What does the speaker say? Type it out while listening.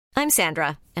I'm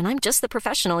Sandra, and I'm just the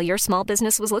professional your small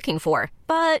business was looking for.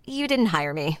 But you didn't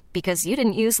hire me because you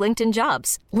didn't use LinkedIn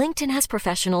Jobs. LinkedIn has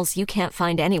professionals you can't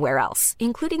find anywhere else,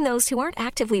 including those who aren't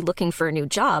actively looking for a new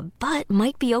job, but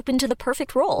might be open to the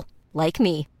perfect role, like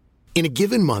me. In a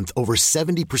given month, over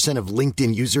 70% of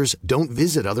LinkedIn users don't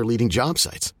visit other leading job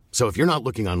sites. So if you're not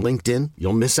looking on LinkedIn,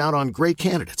 you'll miss out on great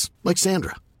candidates like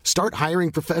Sandra. Start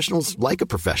hiring professionals like a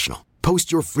professional.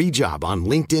 Post your free job on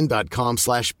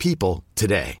linkedin.com/people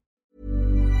today.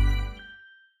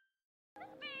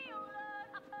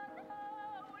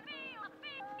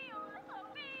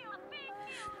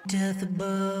 Death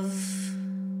above,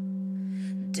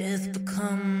 death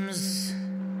becomes.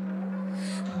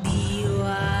 Be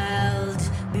wild,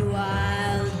 be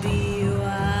wild, be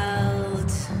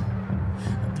wild.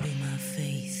 I blew my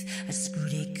faith, I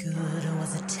screwed it good. I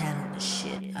was a talent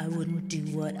shit, I wouldn't do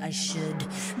what I should.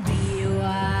 Be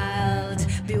wild,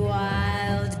 be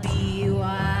wild, be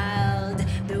wild,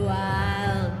 be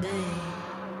wild, babe.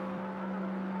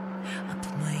 I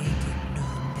put my apron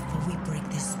on before we break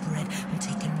this bread. I'm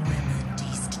taking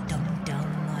remedies to dumb down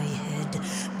my head.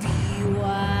 Be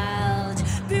wild,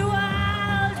 be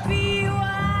wild, be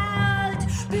wild,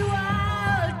 be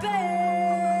wild, babe.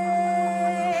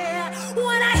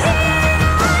 When I hear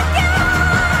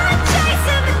God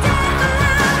chasing the devil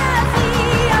out of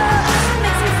here,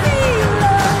 makes me feel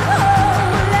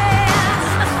unholy.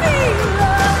 I feel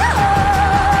unholy.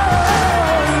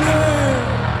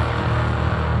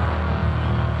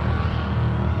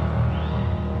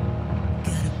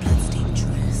 Got a bloodstained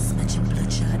dress, matching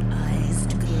bloodshot eyes.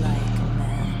 Took it like a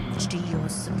man, much to your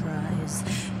surprise.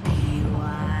 Be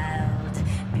wild,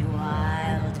 be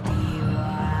wild, be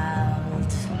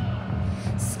wild.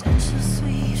 Stench so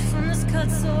sweet from this cut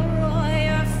so raw.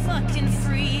 You're a fucking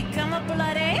freak. I'm a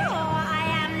bloody whore. I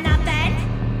am nothing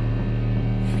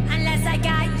unless I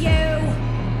got you.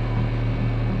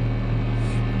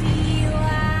 Be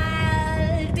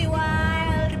wild, be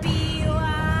wild, be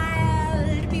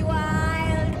wild, be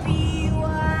wild, be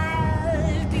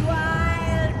wild, be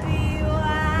wild, be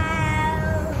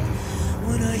wild.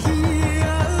 When I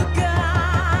hear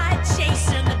God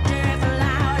chasing the devil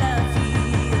out of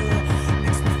here,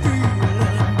 makes me feel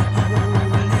unholy.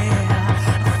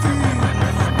 I feel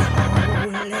unholy.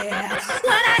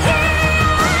 When I hear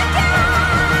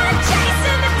God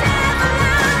chasing the devil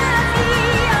out of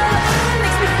here,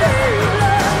 makes me feel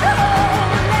unholy.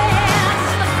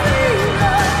 I feel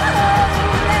unholy.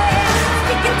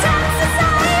 Speaking tongues as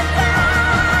I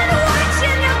burn,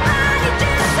 watching your body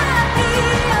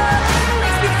disappear,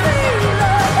 makes me feel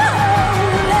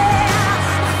unholy.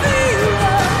 I feel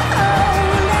unholy.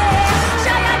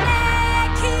 Show your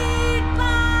naked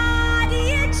body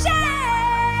in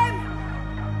shame.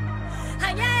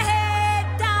 Hang your head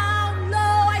down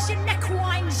low as your neck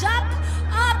winds up,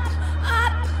 up,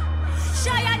 up.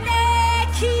 Show your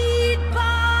naked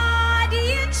body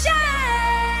in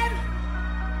shame.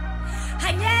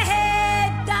 Hang your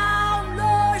head down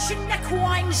low as your neck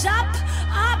winds up,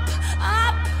 up,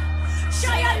 up.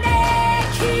 Show your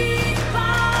naked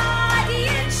body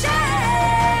in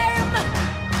shame.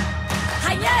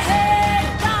 Hang your head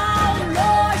down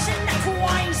low as your neck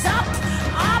winds up,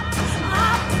 up,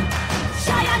 up.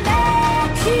 Show your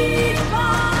naked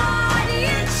body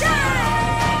in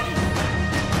shame.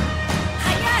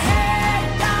 Hang your head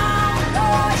down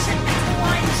low as your neck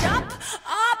winds up,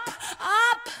 up,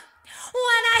 up.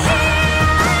 When I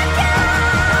hear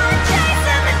God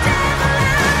chasing the devil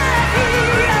out of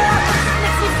here,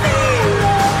 makes me feel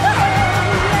unholy.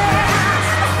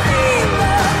 I feel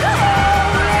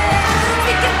unholy.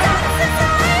 Speaking tongues as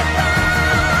I burn,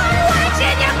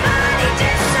 watching your body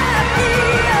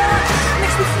disappear,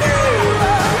 makes me feel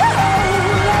unholy.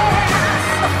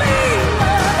 I feel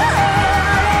unholy.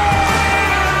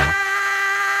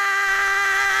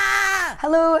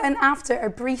 Hello, and after a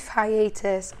brief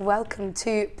hiatus, welcome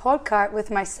to Podcast with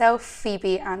myself,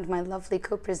 Phoebe, and my lovely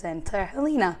co-presenter,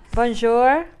 Helena.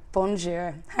 Bonjour.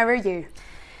 Bonjour. How are you?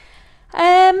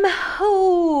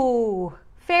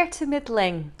 Fair to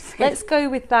middling. Let's go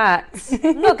with that.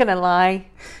 I'm not going to lie.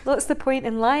 What's the point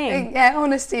in lying? Yeah,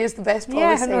 honesty is the best policy.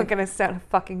 Yeah, I'm not going to start a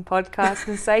fucking podcast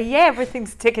and say, yeah,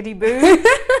 everything's tickety-boo.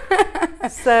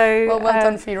 So, well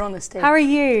done for your honesty. How are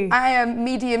you? I am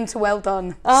medium to well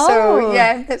done. Oh. So,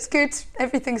 yeah, it's good.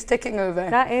 Everything's ticking over.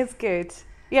 That is good.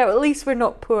 Yeah, well, at least we're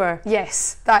not poor.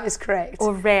 Yes, that is correct.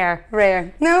 Or rare.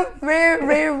 Rare. No,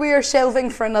 rare we are shelving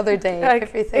for another day. Okay.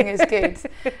 Everything is good.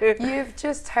 You've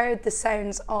just heard the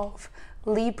sounds of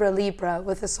Libra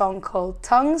with a song called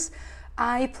Tongues.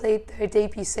 I played their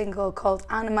debut single called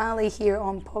Animale here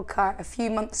on Podcart a few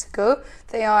months ago.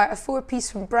 They are a 4-piece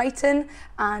from Brighton,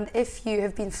 and if you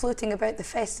have been floating about the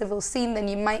festival scene, then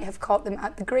you might have caught them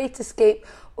at the Great Escape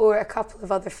or a couple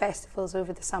of other festivals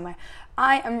over the summer.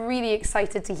 I am really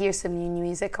excited to hear some new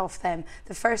music off them.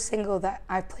 The first single that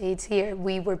I played here,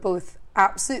 we were both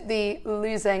absolutely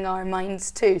losing our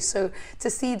minds too. So to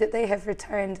see that they have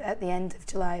returned at the end of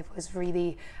July was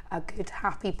really a good,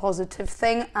 happy, positive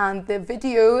thing. And the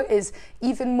video is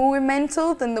even more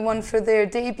mental than the one for their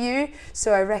debut.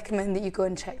 So I recommend that you go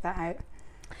and check that out.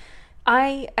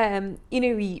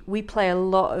 We play a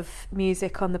lot of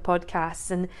music on the podcast,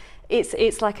 and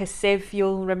it's like a sieve.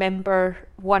 You'll remember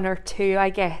one or two, I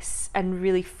guess, and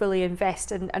really fully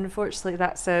invest. And unfortunately,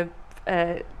 that's the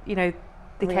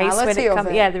case when it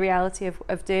comes. Yeah, the reality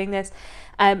of doing this,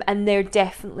 and they're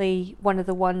definitely one of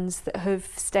the ones that have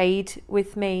stayed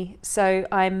with me. So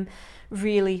I'm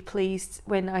really pleased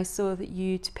when I saw that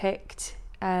you'd picked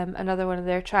another one of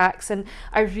their tracks, and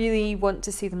I really want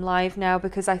to see them live now,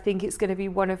 because I think it's going to be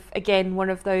one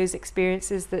of those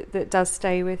experiences that does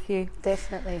stay with you.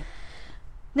 Definitely.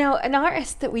 Now, an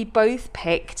artist that we both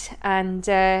picked, and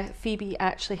Phoebe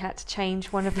actually had to change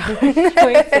one of her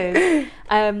choices,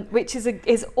 which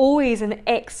is always an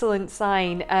excellent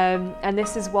sign, and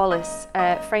this is Wallace,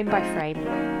 Frame by Frame.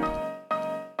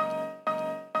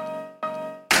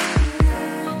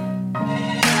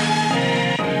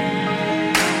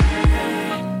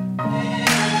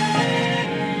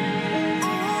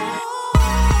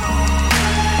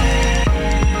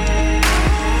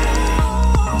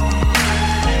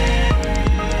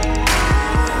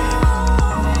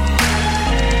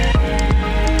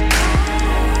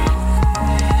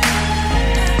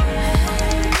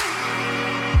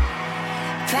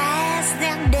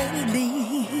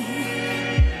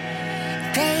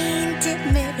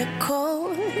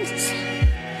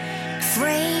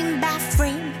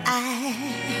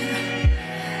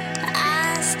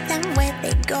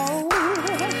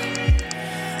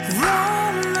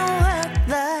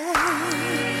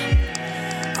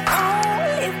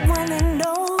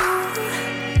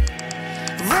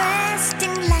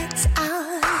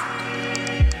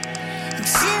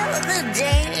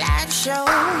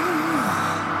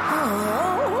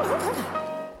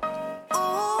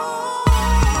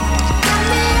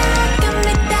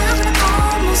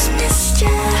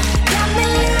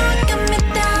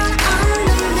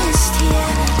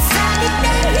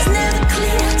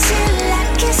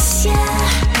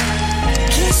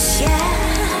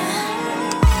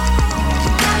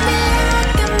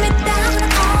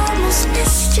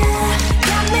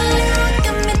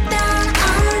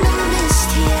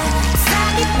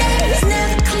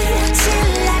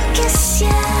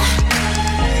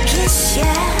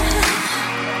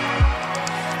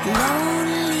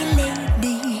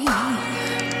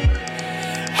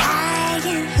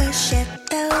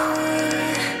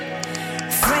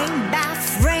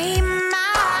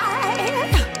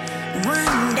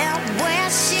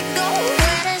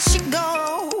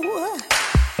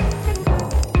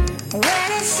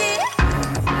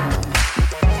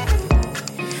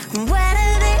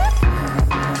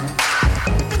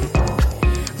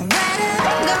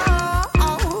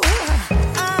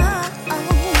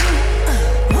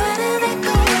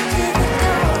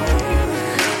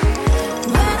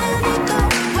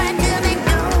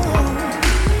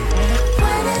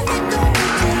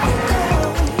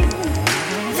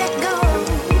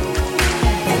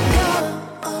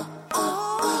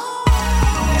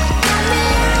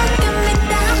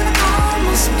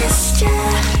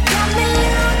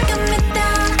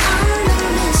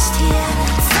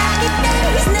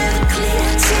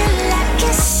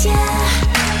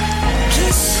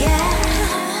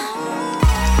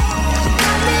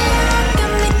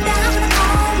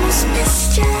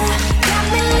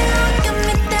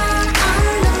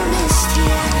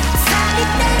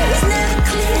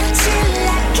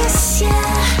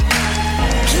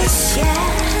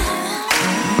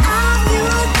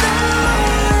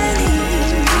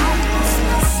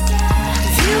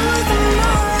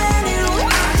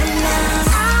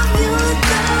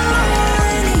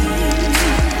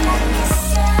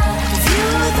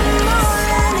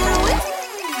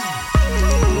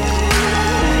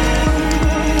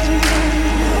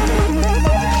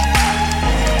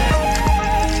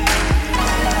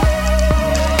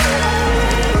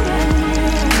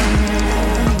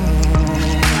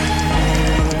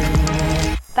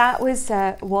 That was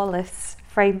Wallace,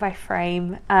 frame by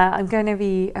frame. I'm going to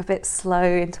be a bit slow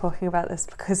in talking about this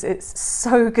because it's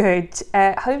so good.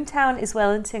 Hometown is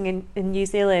Wellington in New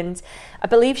Zealand. I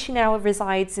believe she now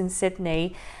resides in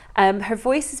Sydney. Her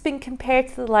voice has been compared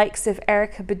to the likes of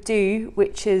Erykah Badu,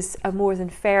 which is a more than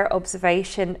fair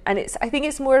observation. And I think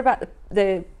it's more about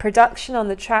the production on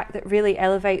the track that really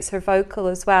elevates her vocal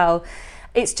as well.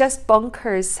 It's just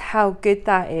bonkers how good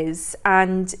that is,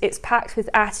 and it's packed with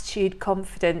attitude,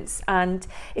 confidence, and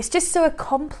it's just so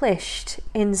accomplished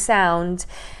in sound.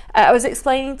 I was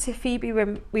explaining to Phoebe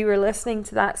when we were listening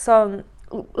to that song,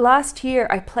 last year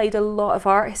I played a lot of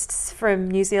artists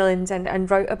from New Zealand and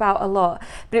wrote about a lot,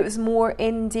 but it was more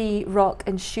indie rock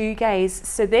and shoegaze,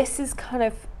 so this is kind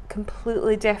of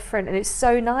completely different and it's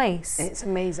so nice. It's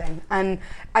amazing, and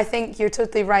I think you're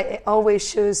totally right. It always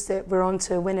shows that we're on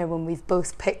to a winner when we've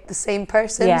both picked the same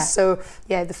person. Yeah. So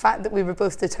yeah, the fact that we were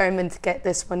both determined to get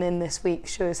this one in this week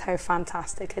shows how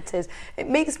fantastic it is. It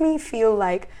makes me feel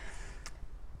like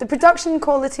the production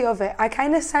quality of it, I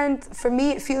kind of sound, for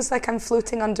me it feels like I'm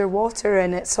floating underwater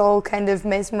and it's all kind of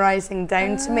mesmerising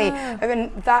down to me. I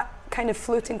mean, that kind of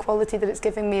floating quality that it's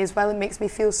giving me as well, it makes me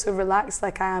feel so relaxed,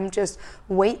 like I am just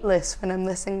weightless when I'm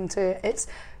listening to it. It's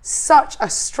such a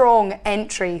strong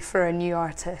entry for a new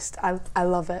artist. I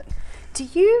love it. Do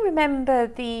you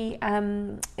remember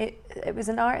it was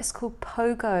an artist called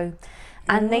Pogo,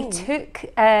 and they took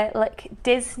like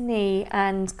Disney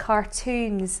and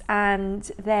cartoons and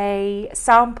they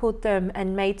sampled them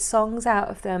and made songs out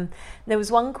of them. There was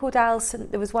one called Alice,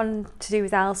 there was one to do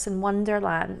with Alice in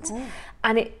Wonderland,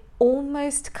 and it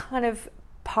almost kind of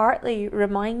partly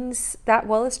reminds, that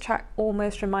Wallace track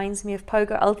almost reminds me of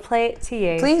Pogo. I'll play it to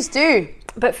you. Please do.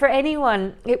 But for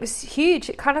anyone, it was huge.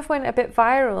 It kind of went a bit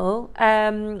viral,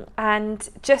 and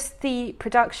just the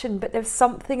production, but there's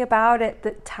something about it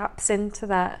that taps into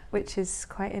that, which is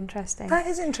quite interesting. That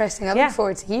is interesting. I look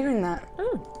forward to hearing that.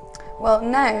 Well,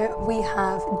 now we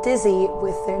have Dizzy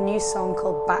with their new song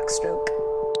called Backstroke.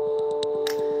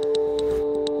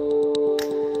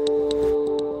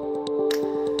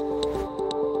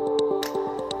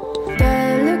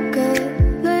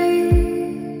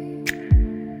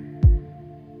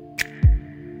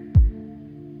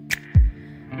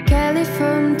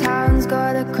 From town's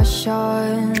got a crush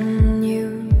on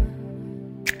you.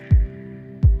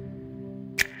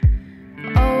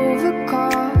 Over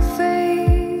coffee,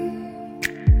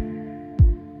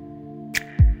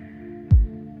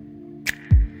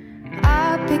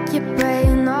 I pick your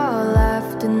brain all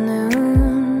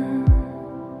afternoon.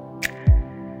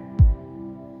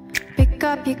 Pick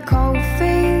up your cold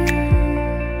feet.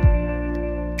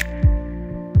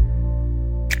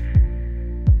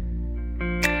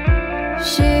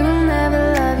 She will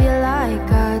never love you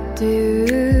like I do.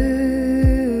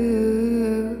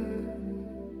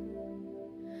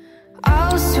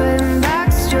 I'll swim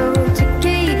backstroke to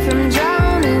keep from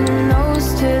drowning.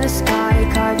 Nose to the sky,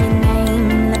 carve your name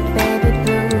in the baby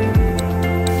blue.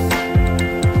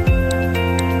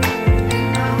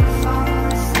 And I'll fall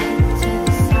asleep to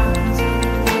the sounds of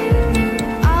the baby.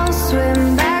 I'll swim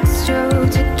backstroke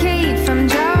to keep from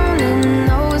drowning.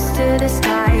 Nose to the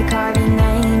sky, carve your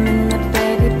name in the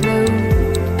baby blue.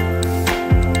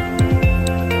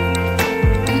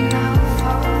 And I'll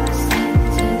fall asleep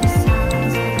to the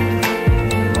sounds of the baby.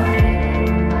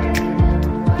 I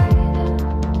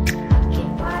keep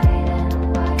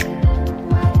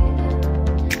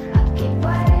waiting, I keep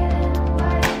waiting,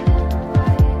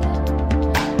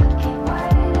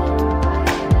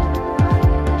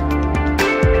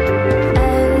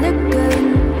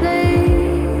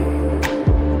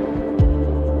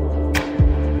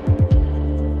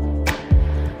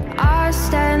 I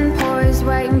stand poised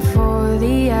waiting for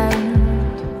the end.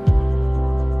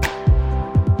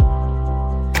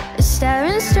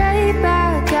 Staring straight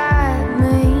back at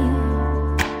me.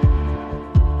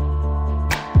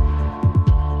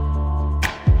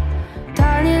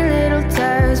 Tiny little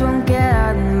tears won't get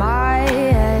out of my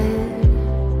head.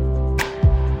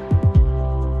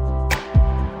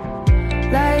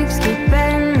 Legs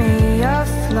keeping me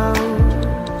afloat.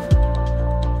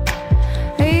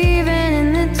 Even in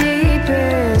the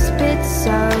deepest bits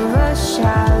of a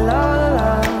shallow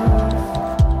love,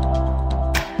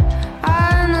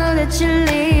 I know that you're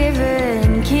leaving.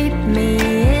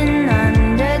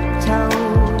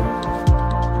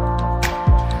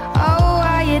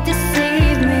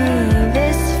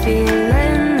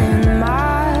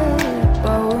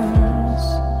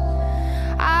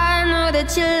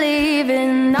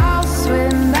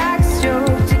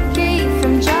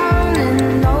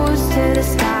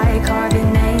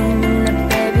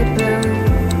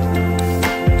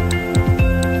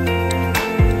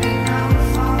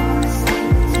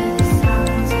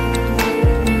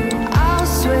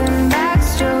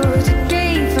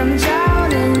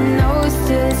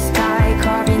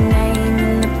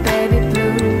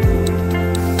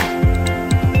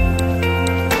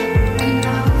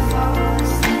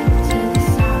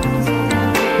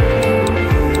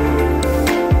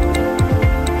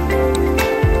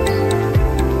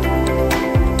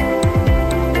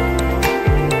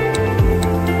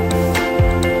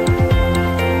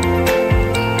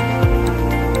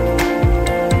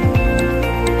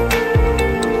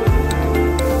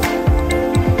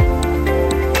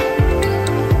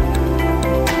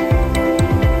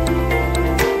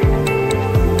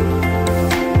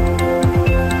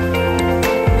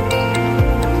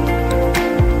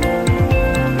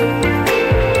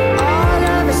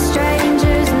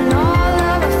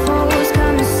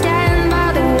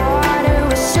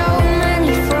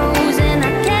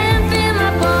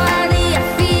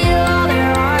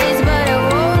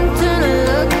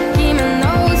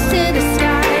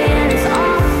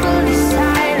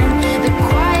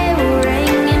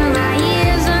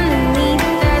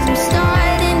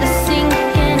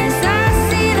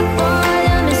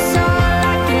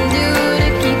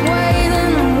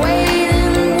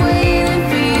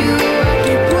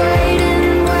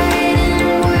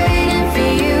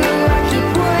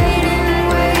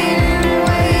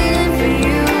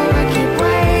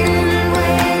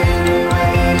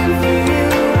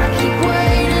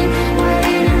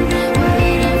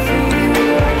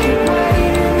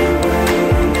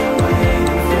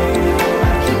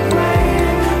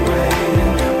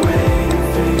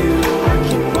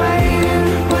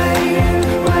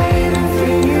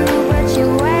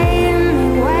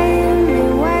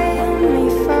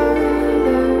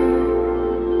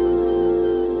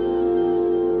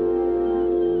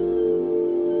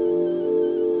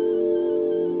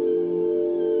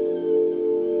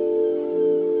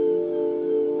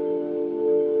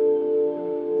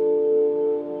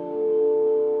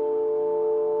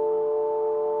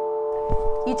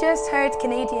 You just heard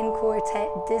Canadian quartet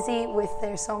Dizzy with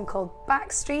their song called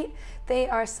Backstreet. They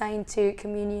are signed to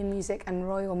Communion Music and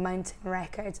Royal Mountain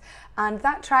Records, and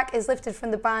that track is lifted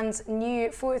from the band's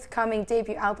new forthcoming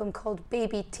debut album called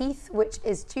Baby Teeth, which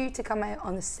is due to come out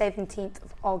on the 17th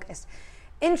of August.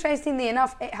 Interestingly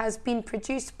enough, it has been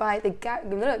produced by the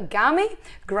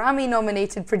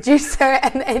Grammy-nominated producer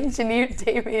and engineer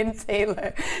Damien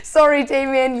Taylor. Sorry,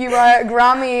 Damien, you are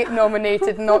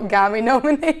Grammy-nominated, not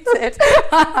Gammy-nominated.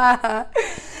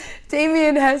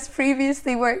 Damien has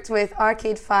previously worked with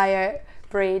Arcade Fire,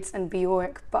 Braids and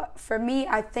Bjork, but for me,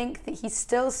 I think that he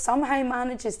still somehow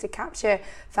manages to capture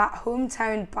that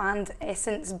hometown band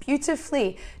essence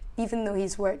beautifully, even though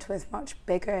he's worked with much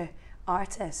bigger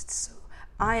artists. So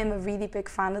I am a really big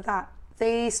fan of that.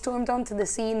 They stormed onto the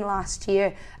scene last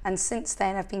year, and since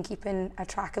then I've been keeping a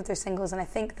track of their singles, and I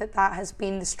think that that has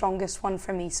been the strongest one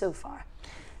for me so far.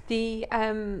 It's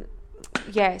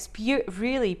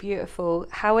really beautiful.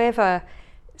 However,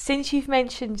 since you've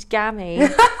mentioned Gammy,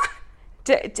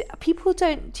 do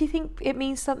you think it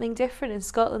means something different in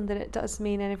Scotland than it does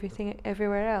mean in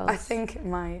everywhere else? I think it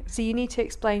might. So you need to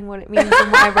explain what it means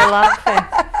and why we're laughing.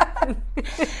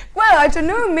 Well, I don't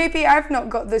know, maybe I've not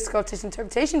got the Scottish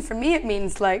interpretation. For me it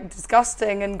means like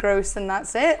disgusting and gross and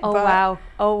that's it. Oh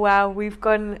wow, we've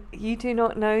gone, you do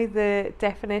not know the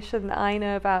definition that I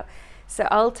know about. So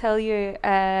I'll tell you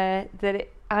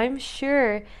I'm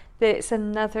sure that it's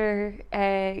another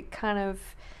kind of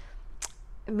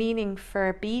meaning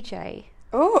for BJ.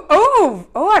 Oh,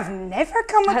 I've never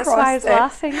come across it. That's why I was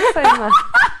laughing so much.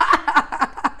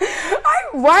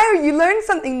 Wow, you learn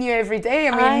something new every day.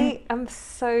 I am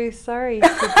so sorry to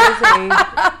Dizzy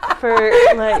for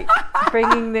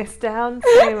bringing this down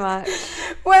so much.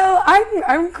 Well,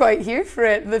 I'm quite here for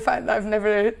it. The fact that I've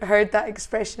never heard that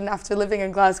expression after living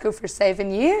in Glasgow for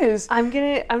 7 years. I'm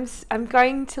going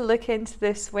to look into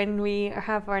this when we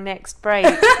have our next break.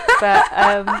 But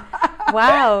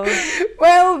wow.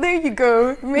 Well, there you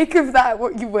go. Make of that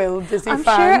what you will, Dizzy fans.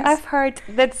 I'm sure I've heard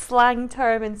the slang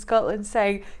term in Scotland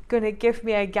saying, "Gonna give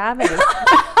me a gammy."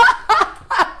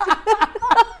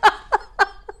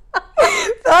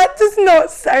 That does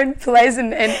not sound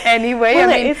pleasant in any way. Well,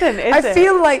 I mean, it isn't, is I it?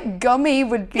 feel like Gummy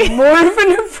would be more of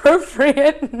an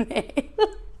appropriate name.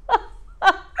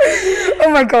 Oh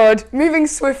my God, moving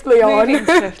swiftly on.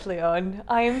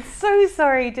 I am so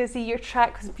sorry, Dizzy, your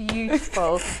track was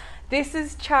beautiful. This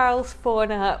is Charles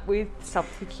Fauna with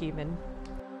Something Human.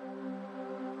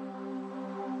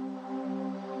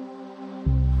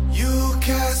 You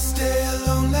cast a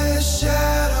lonely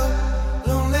shadow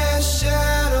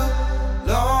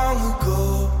long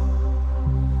ago.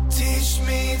 Teach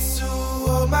me to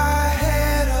hold my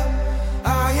head up.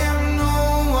 I am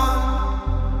no one.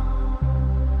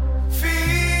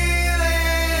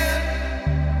 Feeling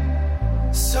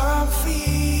some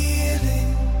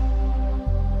feeling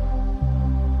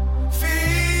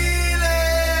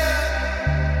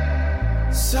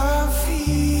some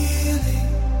feeling.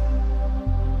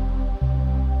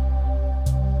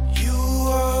 You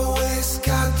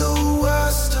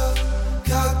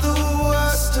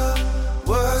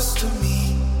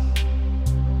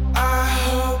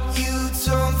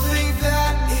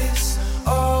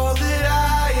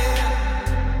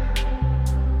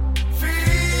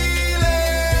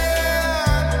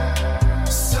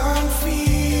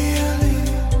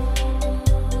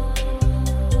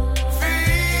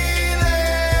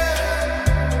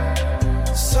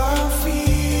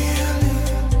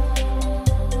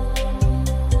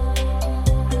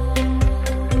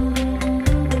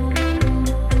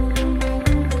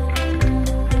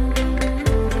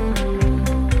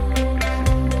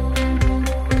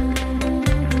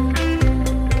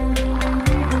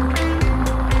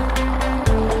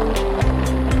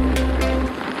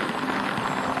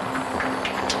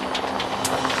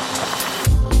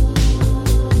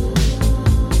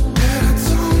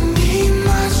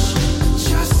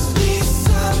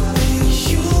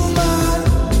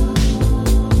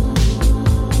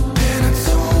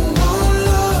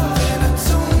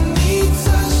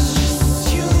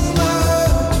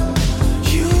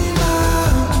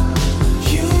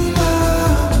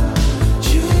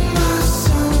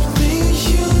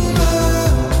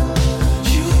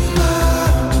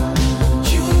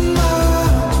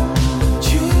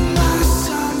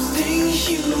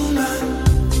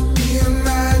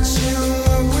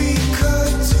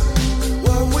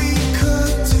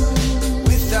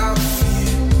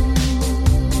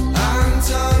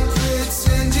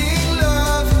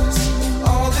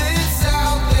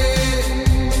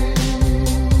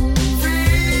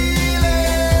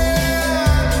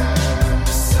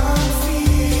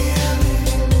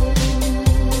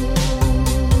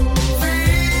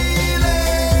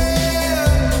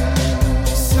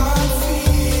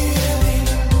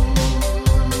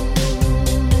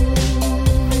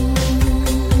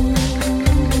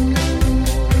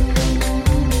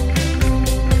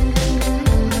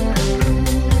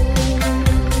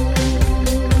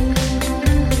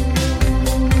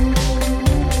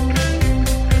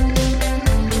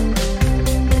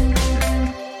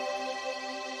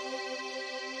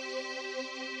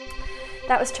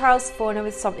That was Charles Fauna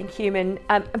with Something Human.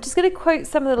 I'm just going to quote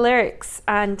some of the lyrics,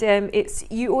 and it's,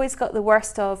 you always got the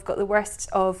worst of, got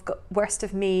worst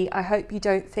of me. I hope you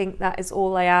don't think that is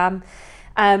all I am.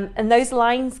 And those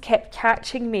lines kept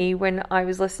catching me when I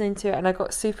was listening to it, and I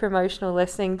got super emotional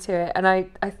listening to it. And I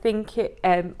think it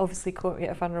obviously caught me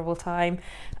at a vulnerable time.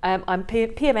 I'm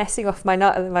PMSing off my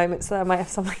nut at the moment, so that might have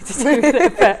something to do with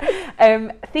it. But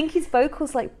I think his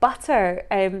vocals like butter,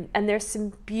 and there's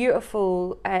some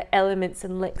beautiful elements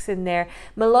and licks in there.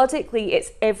 Melodically,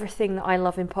 it's everything that I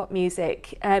love in pop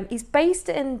music. He's based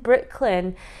in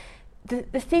Brooklyn.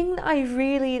 The thing that I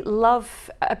really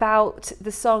love about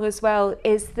the song as well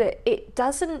is that it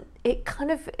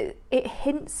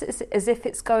hints as if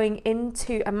it's going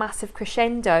into a massive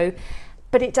crescendo,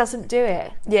 but it doesn't do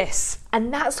it. Yes.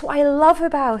 And that's what I love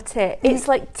about it. It's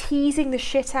like teasing the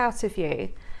shit out of you.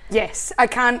 Yes,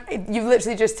 you've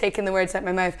literally just taken the words out of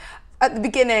my mouth. At the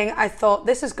beginning, I thought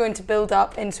this is going to build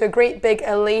up into a great big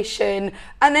elation,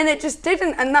 and then it just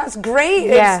didn't, and that's great.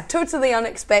 Yeah. It's totally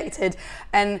unexpected,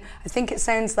 and I think it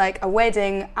sounds like a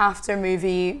wedding after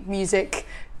movie music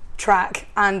track,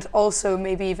 and also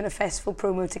maybe even a festival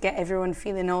promo to get everyone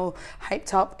feeling all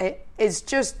hyped up. It is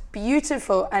just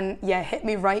beautiful, and yeah, hit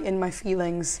me right in my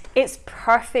feelings. It's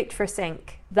perfect for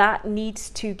sync. That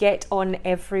needs to get on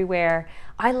everywhere.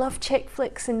 I love chick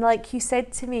flicks, and like you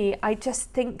said to me, I just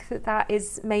think that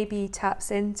is maybe taps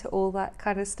into all that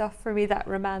kind of stuff for me, that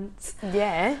romance.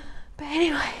 Yeah. But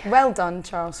anyway. Well done,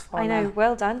 Charles Fauna. I know,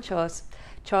 well done, Charles.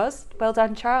 Well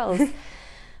done, Charles.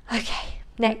 Okay,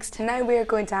 next. Now we're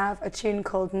going to have a tune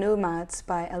called Nomads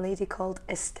by a lady called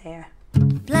Esther.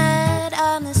 Blood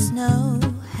on the snow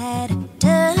had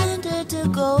turned to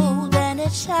gold, and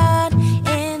it shone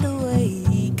in the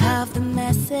wake of the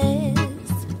masses.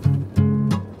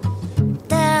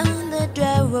 Down the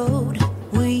dry road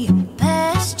we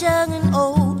passed, young and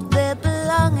old, their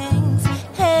belongings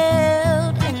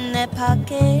held in their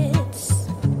pockets.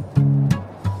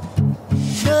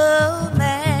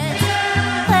 Nomads,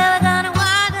 where we're gonna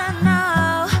wander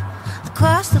now,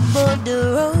 across the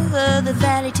border, over the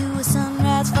valley to a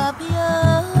sunrise far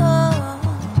beyond.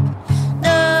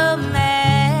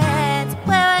 Nomads,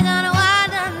 where we're gonna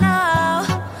wander now,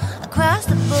 across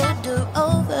the border,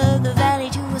 over the valley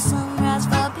to a sunrise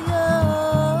far beyond.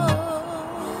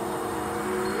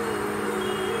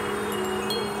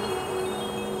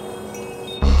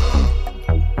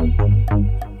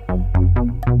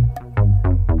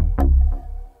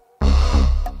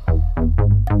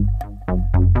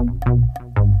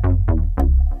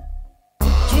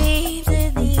 Dreams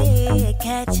in the air,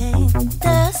 catching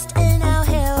dust in our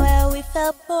hair, where we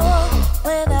felt more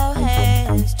with our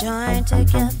hands joined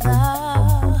together.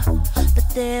 But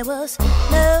there was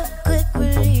no quick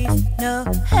relief, no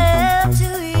help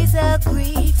to ease our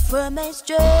grief from a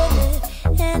struggle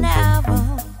in our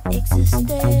own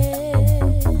existence.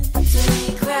 So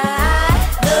we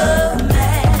cried,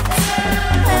 nomads,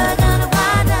 where we're gonna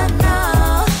wander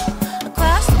now,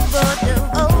 across the border,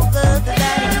 over the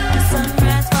valley to the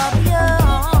sunrise far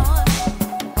beyond.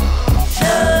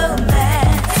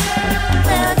 Nomads,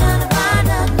 where we're gonna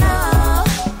wander now,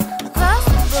 across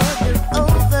the border,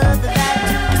 over the valley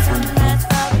to the sunrise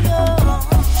far beyond.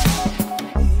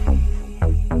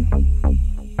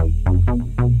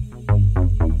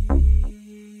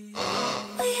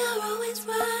 We are always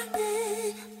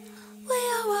running, we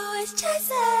are always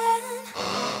chasing,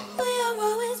 we are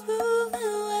always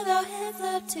moving with our hands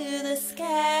up to the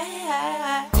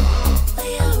sky. We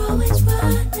are always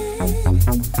running,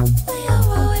 we are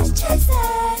always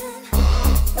chasing,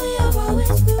 we are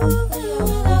always moving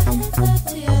with our hands up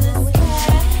to the sky.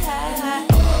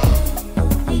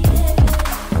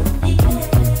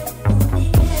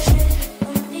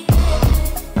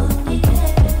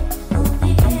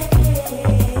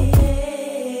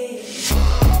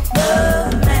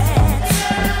 Nomads,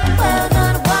 where we're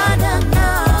gonna wander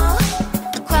now,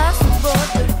 across the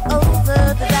border, over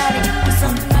the valley to the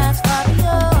sunrise far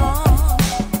beyond.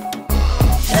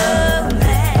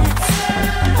 Nomads,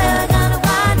 where we're gonna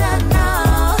wander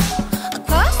now,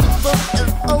 across the border,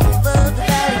 over the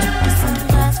valley to the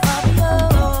sunrise far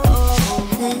beyond.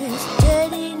 This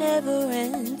journey never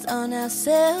ends. On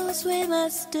ourselves we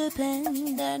must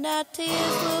depend, and our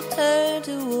tears will turn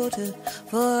to water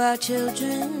for our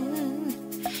children.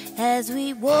 As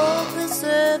we walk this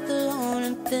earth alone,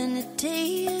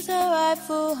 infinity is our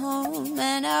rightful home,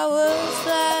 and our words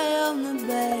fly on the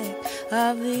back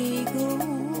of the eagle.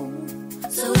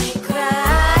 So we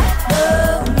cry,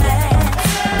 nomads,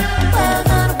 where we're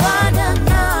gonna wander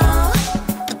now,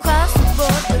 across the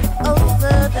border,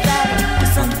 over the valley to the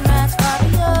sunrise far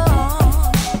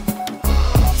beyond.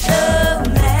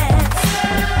 Nomads,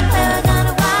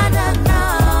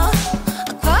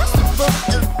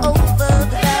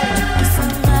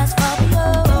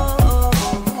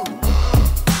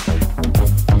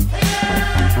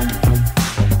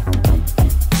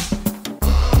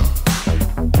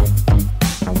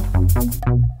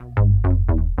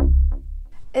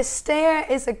 Esther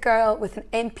is a girl with an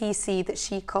NPC that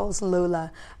she calls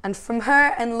Lola, and from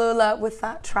her and Lola with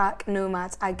that track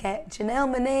Nomads, I get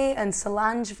Janelle Monáe and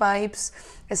Solange vibes.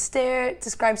 Esther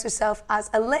describes herself as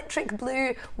Electric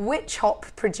Blue witch hop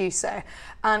producer,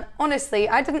 and honestly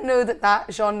I didn't know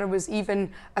that genre was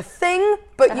even a thing,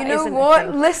 but you know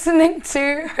what, listening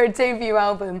to her debut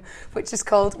album, which is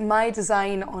called My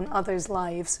Design on Others'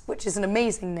 Lives, which is an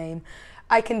amazing name,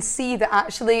 I can see that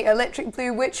actually Electric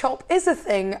Blue witch hop is a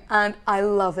thing, and I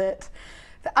love it.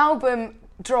 The album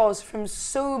draws from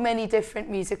so many different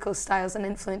musical styles and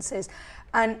influences,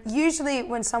 and usually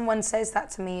when someone says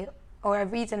that to me, or I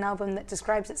read an album that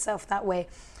describes itself that way,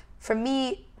 for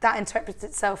me that interprets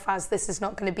itself as this is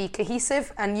not going to be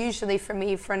cohesive, and usually for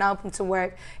me, for an album to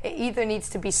work, it either needs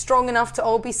to be strong enough to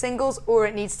all be singles or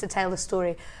it needs to tell a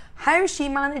story. How she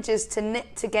manages to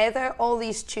knit together all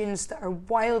these tunes that are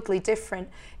wildly different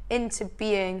into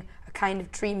being a kind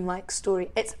of dreamlike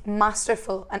story. It's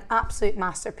masterful, an absolute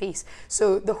masterpiece.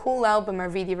 So the whole album I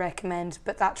really recommend,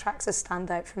 but that track's a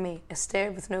standout for me.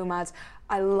 Esther with Nomads,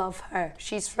 I love her.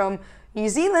 She's from New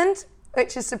Zealand,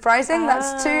 which is surprising.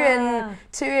 That's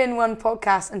two in one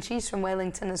podcast, and she's from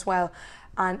Wellington as well.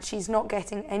 And she's not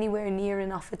getting anywhere near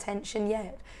enough attention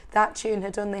yet. That tune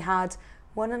had only had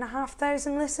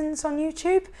 1,500 listens on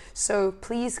YouTube, so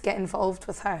please get involved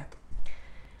with her.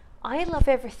 I love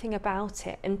everything about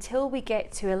it until we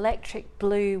get to Electric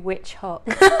Blue witch hop.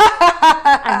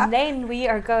 And then we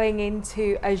are going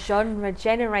into a genre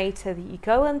generator that you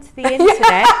go onto the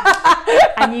internet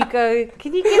and you go,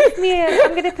 can you give me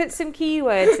I'm going to put some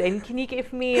keywords in, can you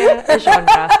give me a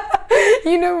genre?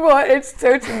 You know what, it's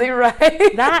totally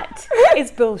right. That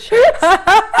is bullshit.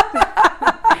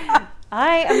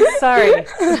 I am sorry.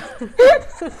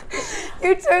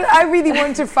 I really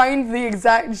want to find the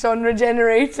exact genre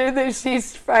generator that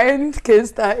she's found,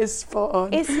 because that is spot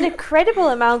on. It's an incredible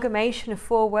amalgamation of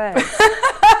 4 words.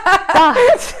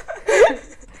 But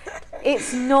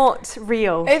it's not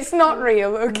real. It's not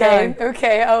real, okay. No.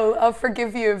 Okay, I'll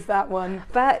forgive you of that one.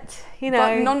 But, you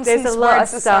know, but there's a lot of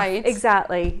words stuff. aside.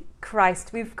 Exactly.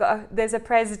 Christ, there's a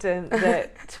president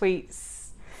that tweets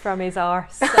from his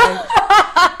arse.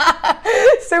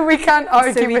 So we can't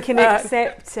argue so we with can that.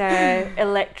 accept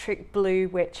Electric Blue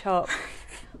witch hop.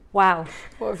 Wow.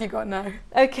 What have you got now?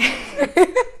 Okay.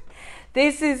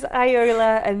 This is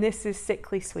Iola and this is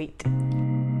Sickly Sweet.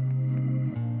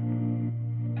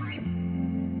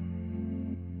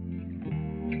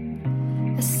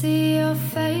 I see your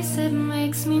face, it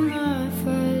makes me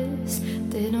nervous.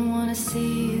 Didn't wanna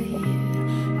see you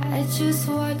here. I just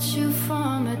watch you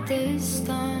from a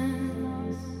distance.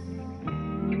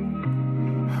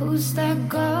 Who's that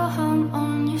girl hung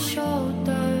on your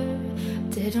shoulder?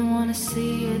 Didn't wanna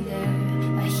see you there.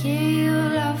 I hear you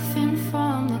laughing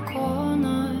from the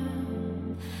corner.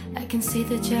 I can see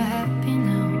that you're happy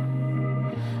now.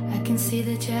 I can see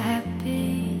that you're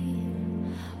happy.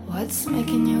 What's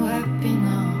making you happy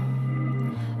now?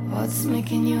 What's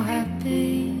making you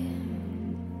happy?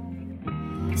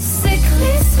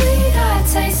 Sickly sweet, I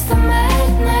taste the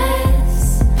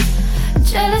madness.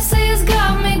 Jealousy has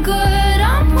got me good.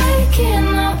 I'm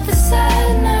waking up the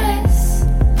sadness.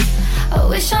 I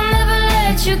wish I never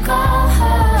let you go.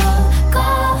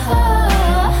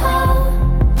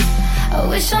 I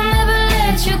wish I never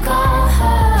let you go.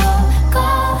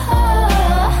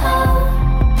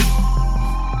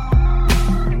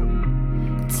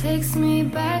 Takes me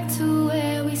back to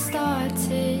where we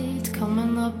started,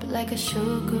 coming up like a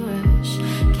sugar rush.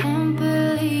 Can't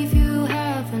believe you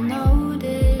haven't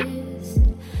noticed.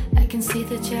 I can see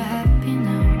that you're happy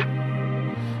now.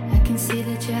 I can see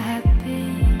that you're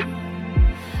happy.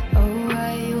 Oh,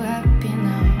 are you happy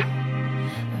now?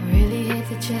 I really hate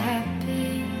that you're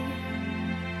happy.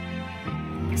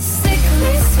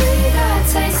 Sickly sweet, I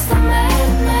taste the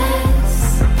madness.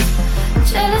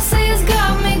 Jealousy has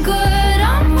got me good.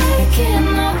 I'm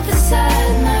waking up the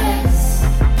sadness.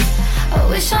 I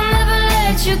wish I never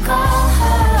let you go.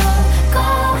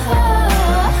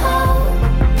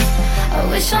 I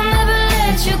wish I never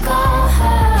let you go.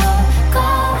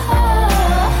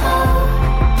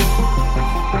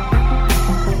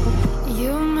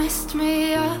 You messed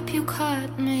me up, you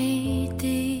cut me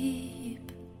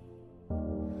deep.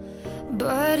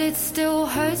 But it still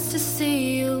hurts to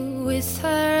see you with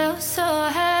her else so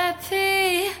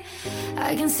happy.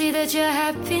 I can see that you're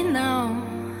happy now.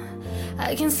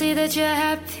 I can see that you're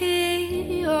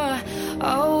happy.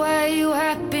 Oh, are you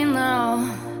happy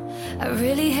now? I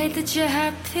really hate that you're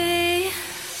happy.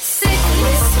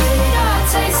 Sickly sweet, I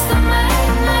taste the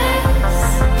madness.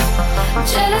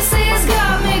 Jealousy has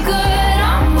got me good.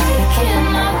 I'm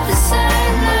waking up the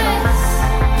sadness.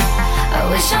 I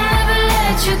wish I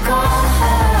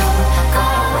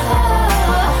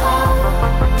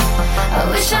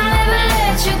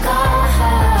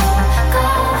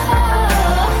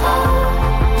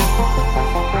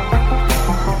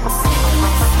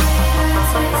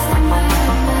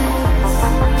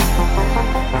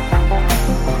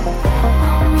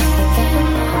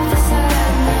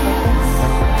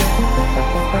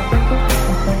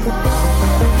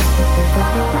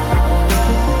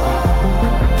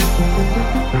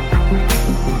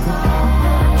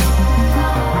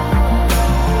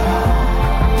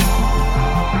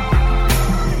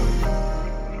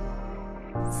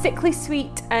Sickly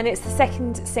Sweet, and it's the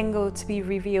second single to be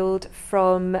revealed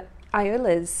from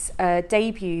Iola's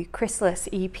debut Chrysalis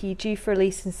EP, due for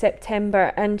release in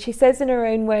September. And she says in her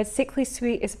own words, Sickly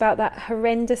Sweet is about that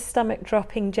horrendous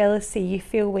stomach-dropping jealousy you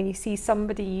feel when you see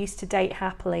somebody you used to date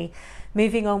happily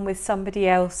moving on with somebody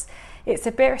else. It's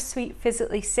a bittersweet,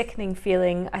 physically sickening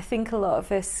feeling I think a lot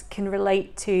of us can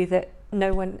relate to, that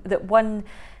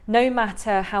no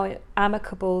matter how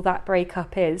amicable that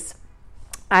breakup is.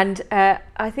 And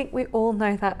I think we all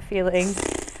know that feeling.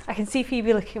 I can see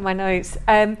Phoebe looking at my notes.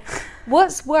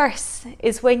 What's worse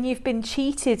is when you've been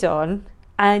cheated on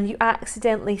and you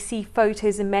accidentally see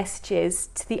photos and messages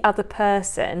to the other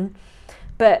person,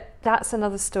 but that's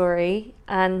another story,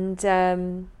 and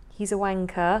he's a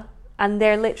wanker, and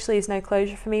there literally is no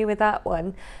closure for me with that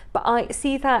one. But I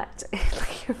see that, look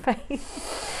at your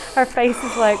face, her face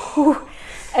is like, whew.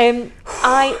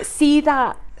 I see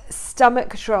that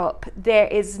stomach drop. There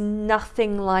is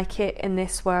nothing like it in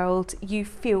this world. You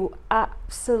feel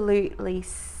absolutely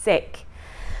sick.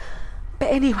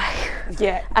 But anyway,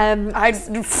 yeah,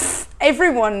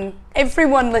 everyone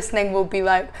listening will be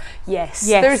like, yes.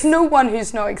 There's no one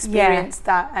who's not experienced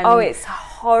that. And it's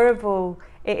horrible.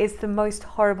 It is the most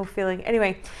horrible feeling.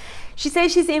 Anyway, she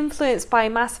says she's influenced by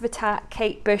Massive Attack,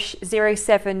 Kate Bush,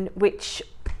 07, which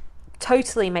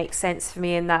totally makes sense for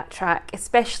me in that track,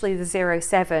 especially the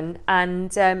 07,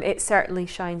 and it certainly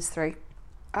shines through.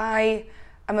 I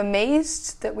am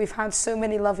amazed that we've had so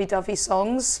many lovey-dovey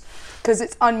songs, because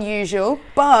it's unusual,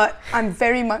 but I'm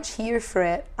very much here for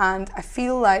it, and I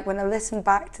feel like when I listen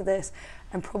back to this,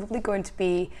 I'm probably going to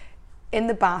be in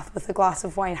the bath with a glass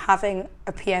of wine having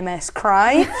a PMS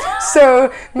cry.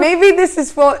 So maybe this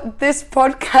is what this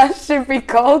podcast should be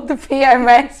called, the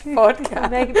PMS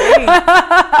podcast.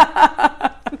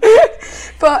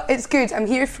 But it's good, I'm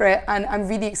here for it, and I'm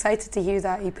really excited to hear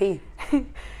that EP. Do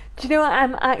you know what,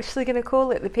 I'm actually going to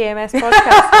call it the PMS podcast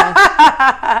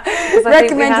now.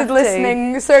 Recommended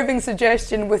listening, serving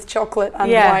suggestion with chocolate and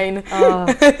wine.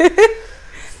 Oh.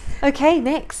 Okay,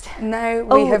 next. Now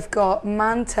we have got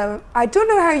Manta. I don't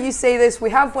know how you say this. We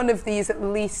have one of these at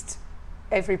least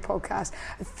every podcast.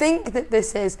 I think that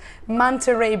this is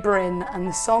Manta Ray Bryn, and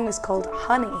the song is called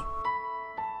Honey.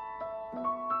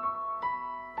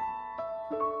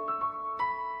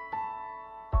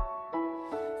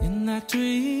 In that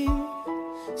dream,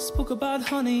 spoke about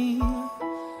honey,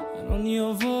 and on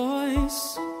your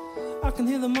voice, I can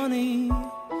hear the money.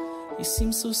 You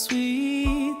seem so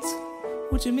sweet.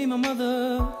 Would you meet my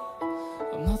mother?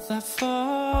 I'm not that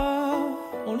far,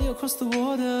 only across the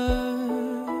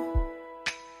water.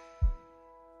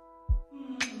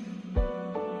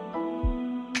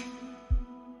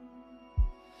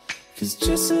 Cause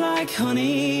just like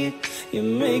honey, you're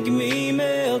making me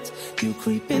melt. You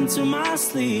creep into my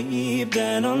sleep,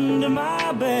 then under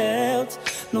my belt.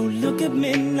 No, look at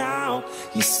me now,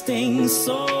 you sting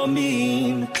so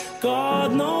mean.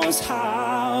 God knows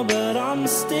how, but I'm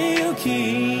still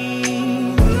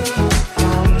keen.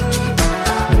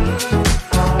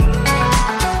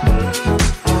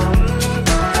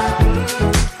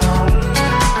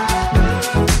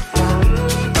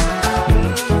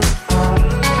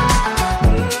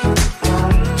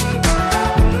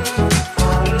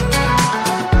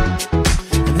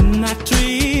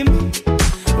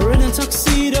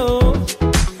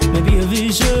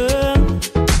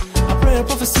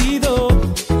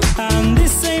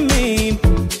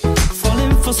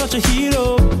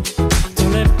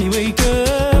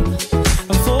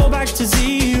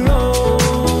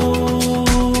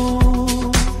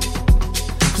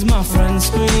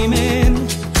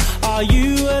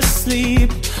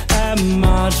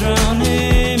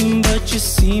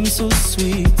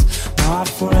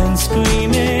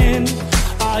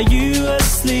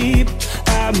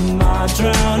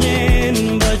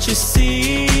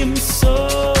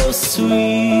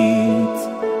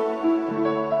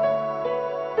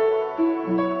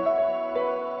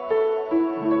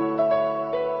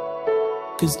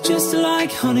 Cause just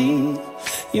like honey,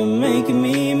 you're making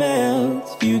me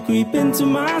melt. You creep into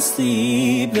my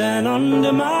sleep, then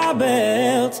under my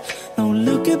belt. Now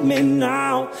look at me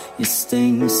now, you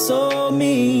sting so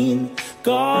mean.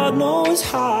 God knows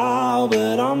how,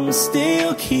 but I'm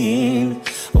still keen.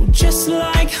 Oh, just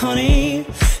like honey,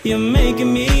 you're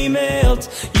making me melt.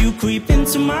 You creep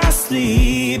into my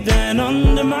sleep, then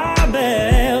under my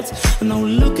belt. Now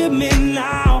look at me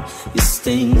now, you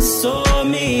sting so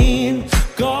mean.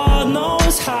 God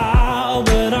knows how,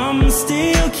 but I'm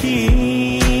still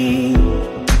keen.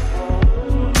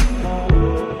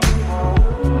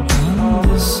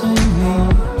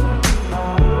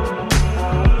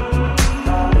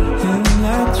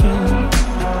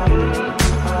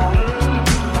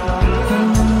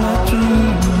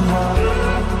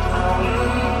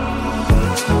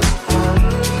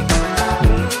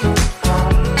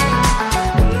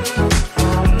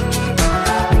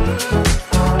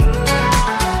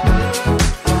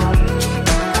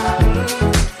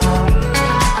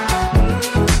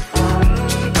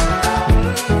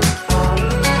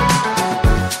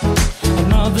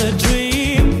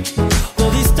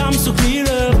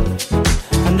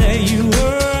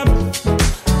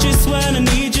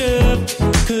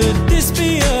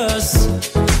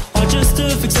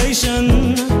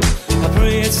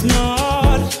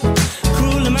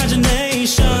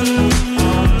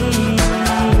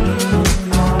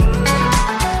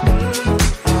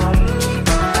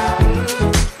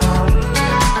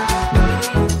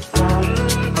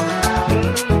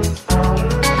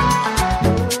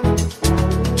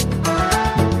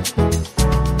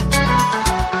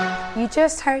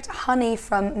 just heard Honey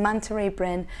from Manta Ray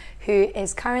Bryn, who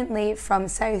is currently from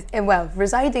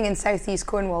residing in southeast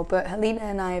Cornwall, but Helena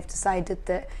and I have decided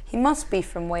that he must be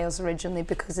from Wales originally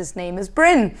because his name is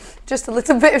Bryn. Just a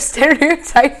little bit of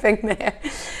stereotyping there.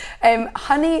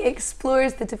 Honey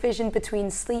explores the division between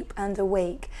sleep and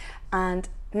awake, and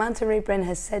Manta Ray Bryn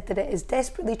has said that it is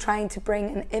desperately trying to bring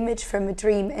an image from a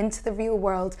dream into the real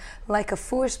world like a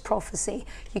forced prophecy.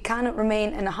 You cannot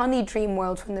remain in a honey dream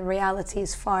world when the reality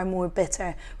is far more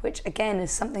bitter, which again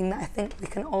is something that I think we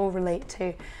can all relate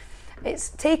to. It's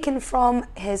taken from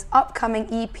his upcoming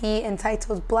EP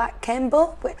entitled Black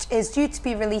Kemble, which is due to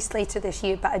be released later this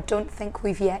year, but I don't think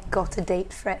we've yet got a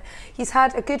date for it. He's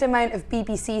had a good amount of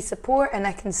BBC support, and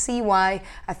I can see why.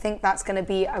 I think that's going to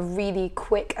be a really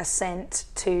quick ascent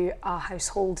to a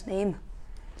household name.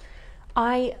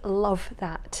 I love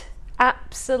that.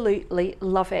 Absolutely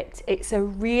love it. It's a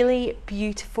really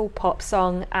beautiful pop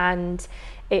song and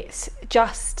it's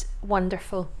just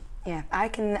wonderful. Yeah, I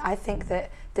think that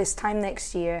this time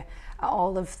next year, at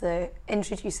all of the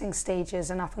introducing stages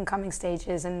and up and coming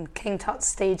stages and King Tut's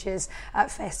stages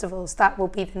at festivals, that will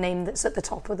be the name that's at the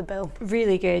top of the bill.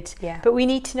 Really good. Yeah. But we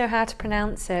need to know how to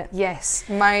pronounce it. Yes,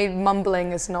 my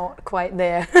mumbling is not quite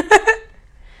there.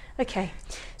 Okay,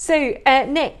 so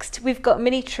next we've got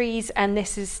Mini Trees and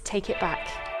this is Take It Back.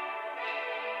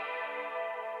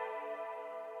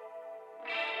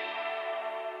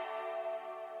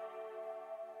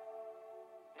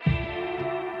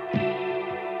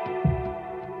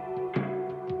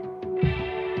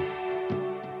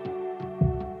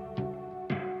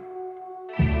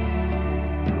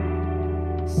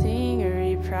 Sing a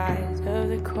reprise of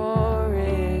the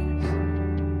chorus,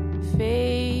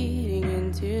 fading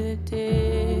into the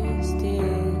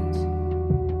distance.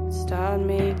 Start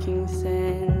making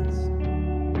sense.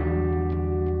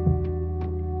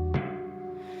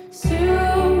 Sooner or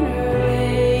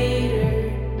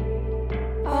later,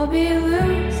 I'll be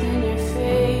losing your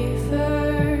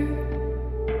favor.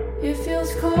 It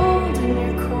feels cold in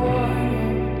your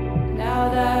corner now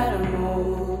that I'm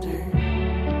older.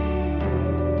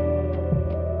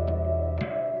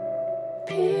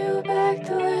 Peel back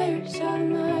the layers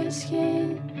on my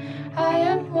skin. I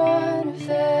am one of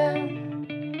them.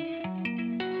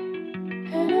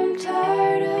 And I'm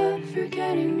tired of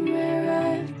forgetting where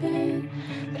I've been.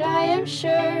 But I am sure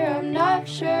I'm not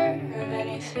sure of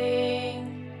anything.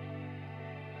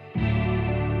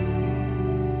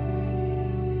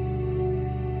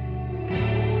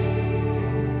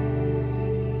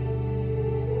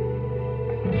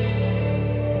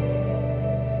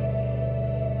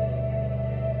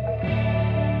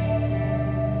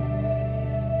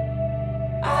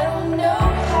 I don't know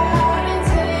how to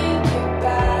take it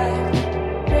back.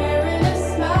 Wearing a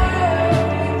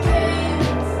smile and came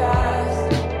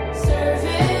fast. Serve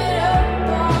it up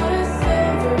on a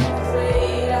silver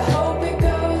plate. I hope it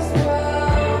goes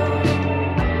well.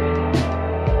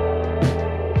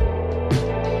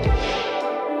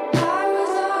 I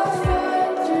was off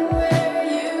wondering where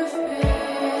you've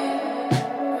been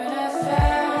when I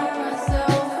found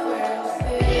myself where I'm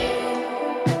sitting.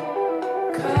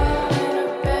 Coming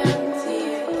up empty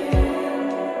again.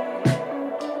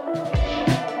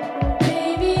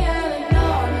 Maybe I'm an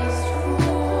honest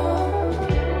fool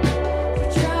for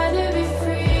trying to be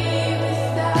free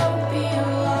without being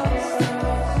lost in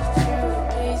what's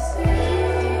truly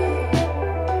safe.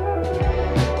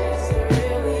 Is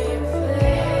there really a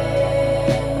place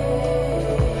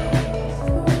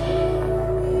for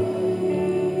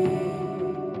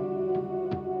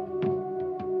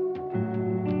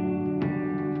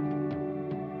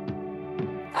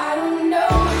I don't know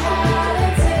how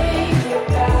to take it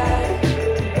back.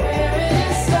 Wearing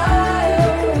a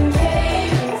style and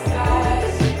came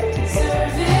fast.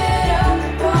 Serve it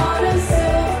up on a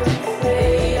silver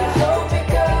plate. I hope it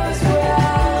goes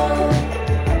well.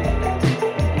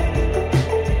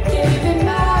 Gave it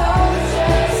my all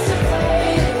just to play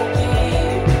the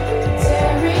game.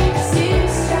 Tearing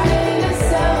seams, trying to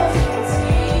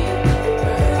self-contain.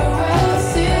 But who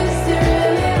else is there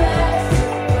really left to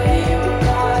blame when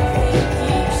my feet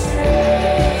keep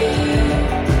straying?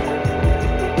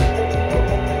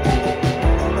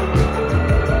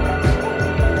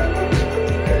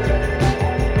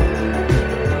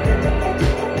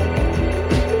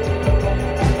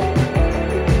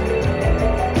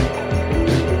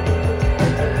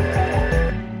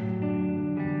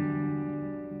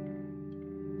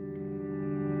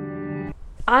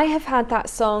 I have had that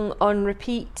song on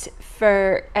repeat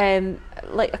for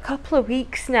like a couple of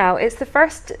weeks now. It's the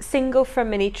first single from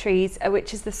Mini Trees,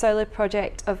 which is the solo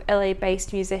project of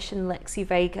LA-based musician Lexi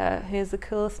Vega, who has the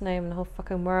coolest name in the whole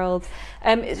fucking world.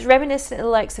 It's reminiscent of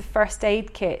the likes of First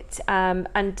Aid Kit,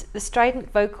 and the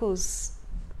strident vocals,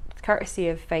 courtesy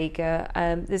of Vega.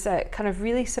 There's a kind of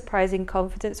really surprising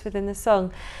confidence within the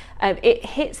song. It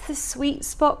hits the sweet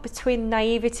spot between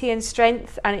naivety and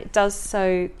strength, and it does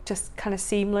so just kind of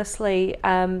seamlessly.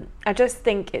 I just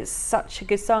think it's such a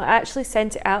good song. I actually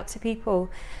sent it out to people.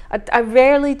 I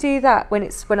rarely do that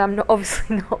when I'm not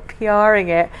obviously not PRing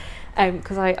it,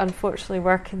 because I unfortunately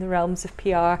work in the realms of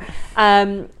PR.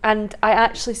 And I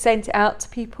actually sent it out to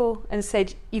people and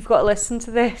said, "You've got to listen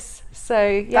to this." So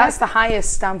yeah, that's the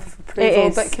highest stamp of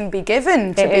approval that can be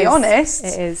given, to be honest.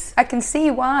 It is. I can see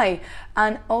why.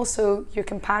 And also your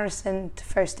comparison to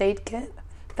First Aid Kit,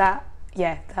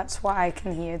 that's what I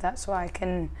can hear. That's what I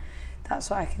can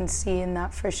see in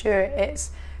that for sure.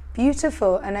 It's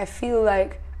beautiful, and I feel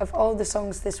like of all the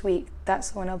songs this week,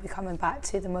 that's the one I'll be coming back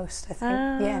to the most, I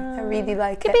think. Yeah, I really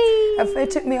like it.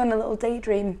 It took me on a little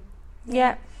daydream.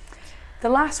 Yeah. The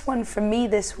last one from me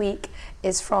this week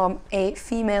is from a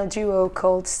female duo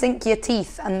called Sink Your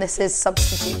Teeth, and this is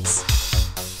Substitutes.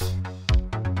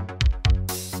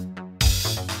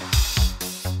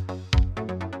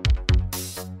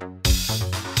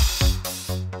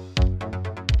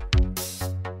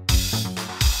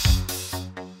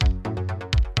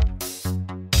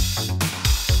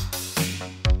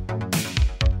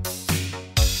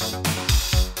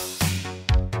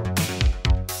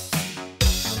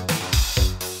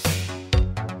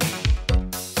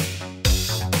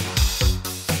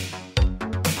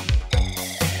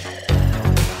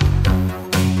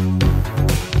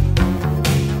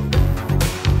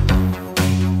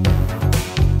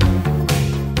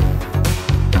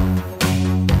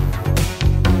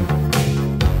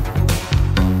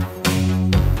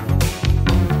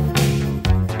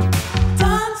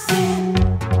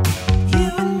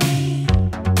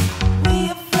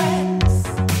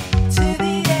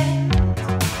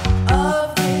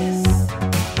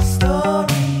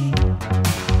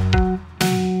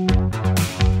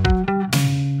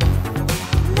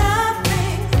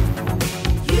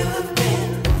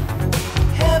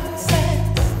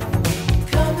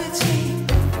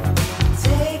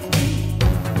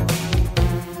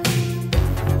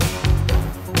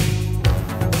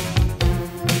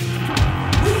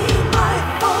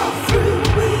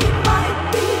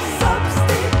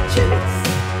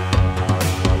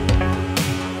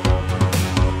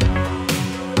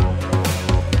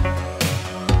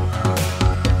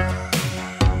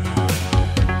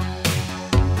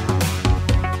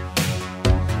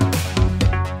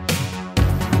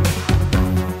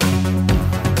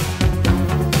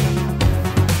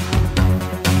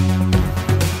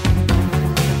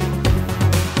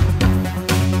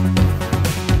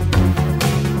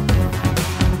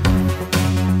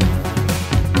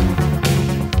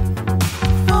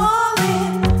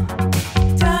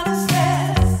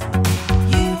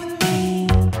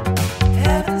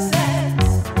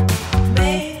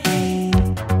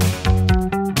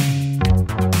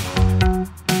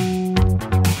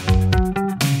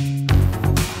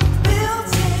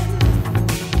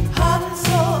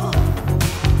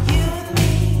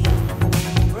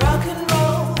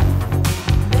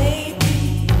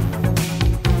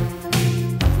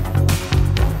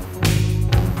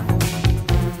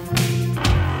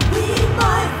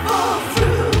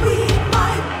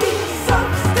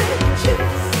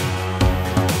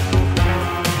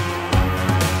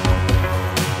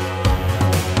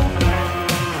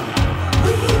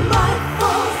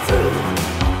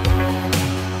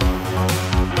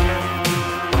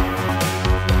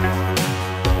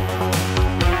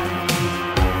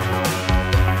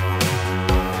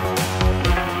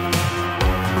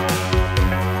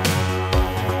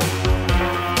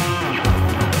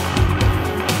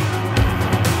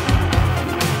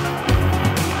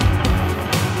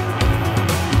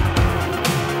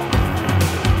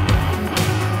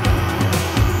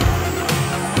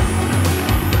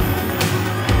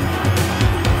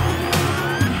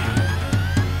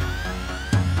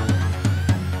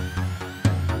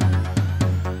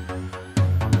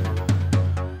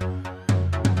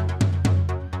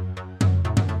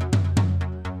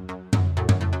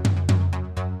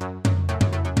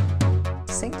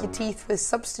 Teeth with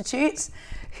Substitutes,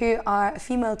 who are a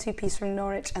female two-piece from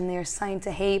Norwich, and they are signed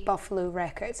to Hey Buffalo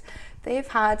Records. They've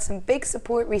had some big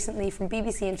support recently from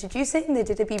BBC Introducing. They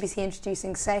did a BBC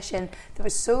Introducing session that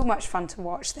was so much fun to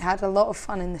watch. They had a lot of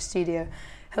fun in the studio.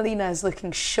 Helena is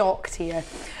looking shocked here.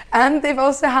 And they've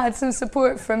also had some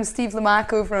support from Steve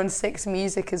Lamacq over on Six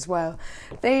Music as well.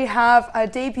 They have a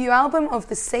debut album of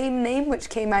the same name, which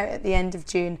came out at the end of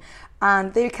June.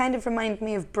 And they kind of remind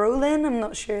me of Brolin. I'm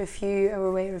not sure if you are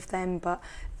aware of them, but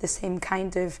the same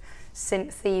kind of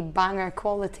synthy banger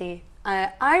quality.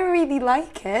 I really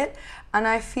like it, and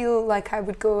I feel like I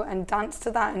would go and dance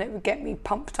to that and it would get me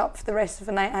pumped up for the rest of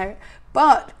the night out.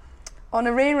 But on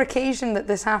a rare occasion that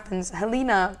this happens,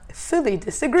 Helena fully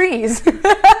disagrees.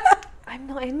 I'm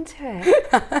not into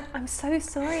it. I'm so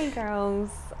sorry,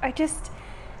 girls.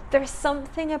 There's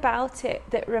something about it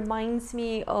that reminds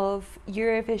me of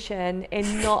Eurovision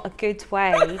in not a good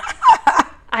way.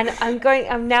 And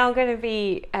I'm now going to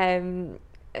be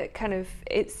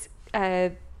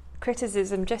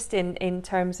criticism just in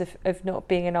terms of not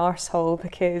being an arsehole,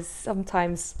 because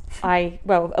sometimes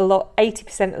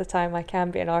 80% of the time I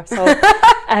can be an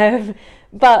arsehole.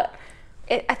 But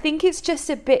I think it's just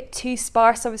a bit too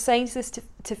sparse. I was saying this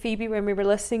to Phoebe when we were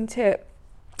listening to it.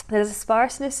 There's a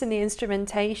sparseness in the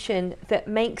instrumentation that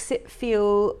makes it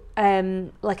feel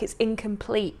like it's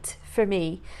incomplete for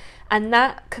me. And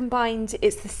that combined,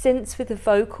 it's the synths with the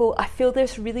vocal. I feel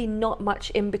there's really not much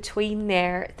in between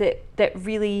there that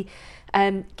really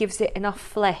gives it enough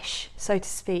flesh, so to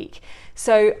speak.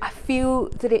 So I feel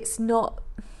that it's not...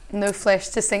 No flesh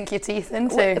to sink your teeth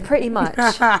into. Pretty much.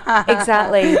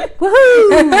 Exactly.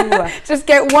 Woohoo! Just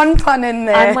get one pun in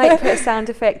there. I might put a sound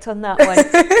effect on that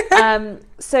one.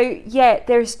 So yeah,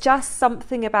 there's just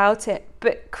something about it.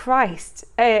 But Christ,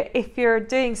 if you're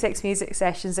doing Six Music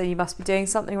sessions, then you must be doing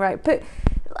something right. But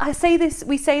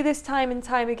we say this time and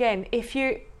time again. If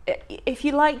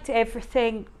you liked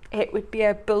everything, it would be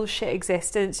a bullshit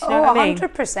existence. You know what I mean?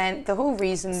 100%. The whole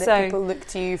reason that people look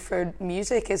to you for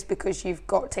music is because you've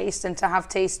got taste, and to have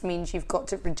taste means you've got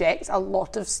to reject a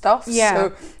lot of stuff. Yeah.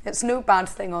 So it's no bad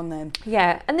thing on them.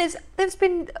 Yeah, and there's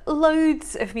been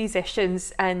loads of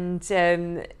musicians and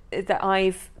that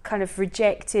I've kind of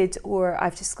rejected, or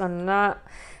I've just gone nah,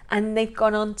 and they've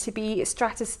gone on to be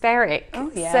stratospheric.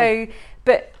 Oh yeah. So.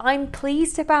 But I'm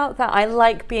pleased about that. I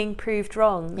like being proved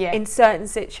wrong in certain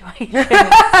situations.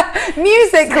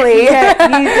 Musically.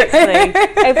 Musically.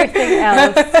 Everything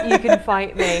else, you can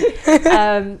fight me.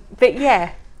 But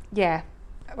yeah.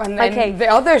 And then the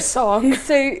other song.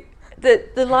 So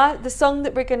the song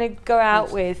that we're going to go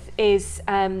out with is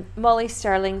Molly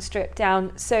Sterling, Stripped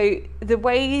Down. So the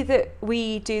way that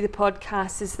we do the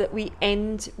podcast is that we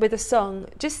end with a song,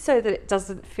 just so that it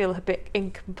doesn't feel a bit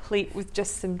incomplete with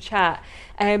just some chat.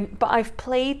 But I've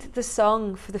played the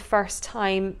song for the first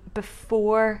time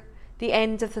before the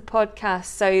end of the podcast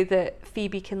so that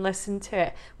Phoebe can listen to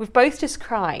it. We've both just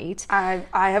cried. I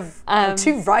have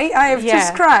too right. I have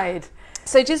just cried.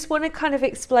 So just want to kind of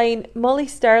explain Molly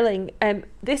Sterling.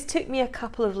 This took me a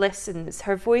couple of listens.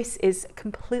 Her voice is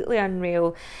completely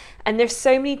unreal, and there's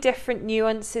so many different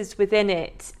nuances within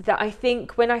it that I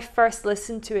think when I first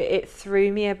listened to it, it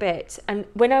threw me a bit. And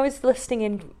when I was listening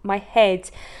in my head,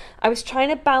 I was trying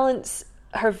to balance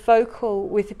her vocal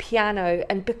with the piano,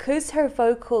 and because her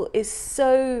vocal is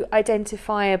so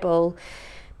identifiable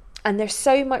and there's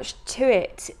so much to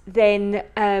it, then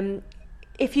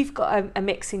if you've got a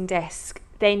mixing desk,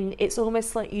 then it's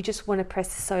almost like you just want to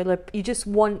press the solo. You just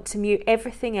want to mute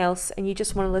everything else and you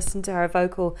just want to listen to her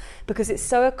vocal, because it's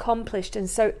so accomplished and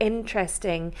so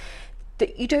interesting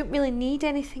that you don't really need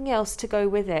anything else to go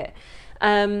with it.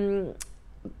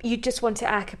 You just want it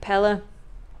a cappella.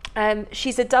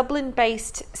 She's a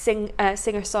Dublin-based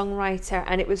singer-songwriter,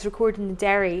 and it was recorded in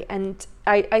Derry. And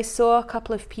I saw a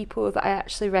couple of people that I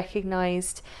actually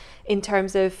recognised in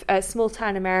terms of Small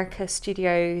Town America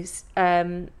studios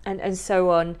and so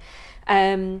on.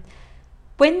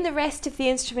 When the rest of the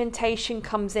instrumentation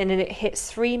comes in and it hits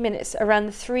 3 minutes, around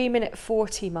the 3-minute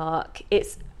 40 mark,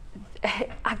 it's...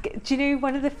 do you know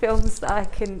one of the films that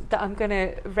I'm going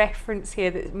to reference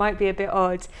here that might be a bit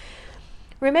odd?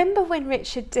 Remember when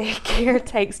Richard Gere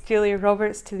takes Julia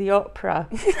Roberts to the opera?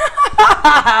 Do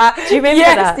you remember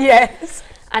that? Yes.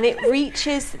 And it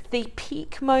reaches the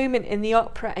peak moment in the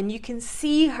opera, and you can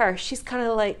see her. She's kind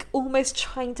of like almost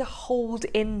trying to hold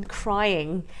in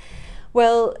crying.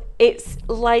 Well, it's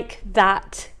like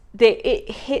that. It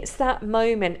hits that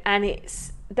moment, and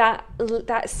it's that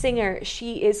singer.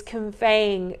 She is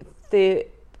conveying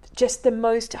just the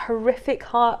most horrific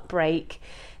heartbreak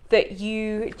that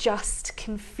you just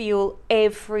can feel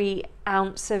every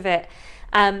ounce of it.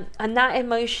 And that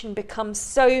emotion becomes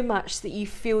so much that you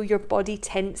feel your body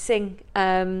tensing.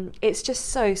 It's just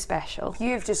so special.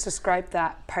 You've just described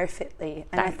that perfectly.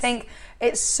 And Thanks. I think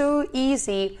it's so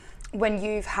easy when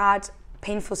you've had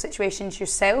painful situations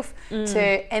yourself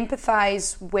to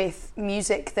empathise with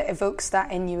music that evokes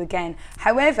that in you again.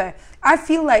 However, I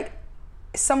feel like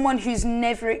someone who's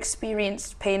never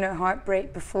experienced pain or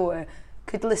heartbreak before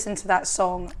could listen to that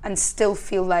song and still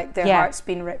feel like their heart's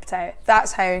been ripped out.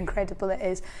 That's how incredible it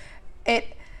is.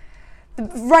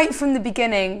 Right from the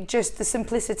beginning, just the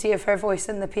simplicity of her voice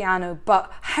and the piano, but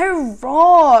how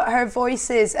raw her voice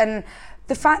is, and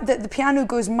the fact that the piano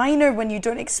goes minor when you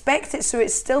don't expect it, so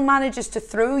it still manages to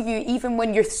throw you even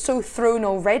when you're so thrown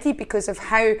already because of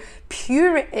how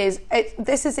pure it is.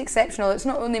 This is exceptional. It's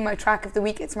not only my track of the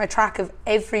week, it's my track of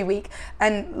every week.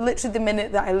 And literally the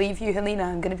minute that I leave you, Helena,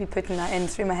 I'm going to be putting that in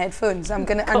through my headphones. I'm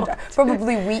going to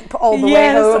probably weep all the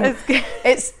way home.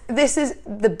 This is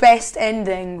the best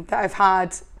ending that I've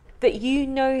had. That you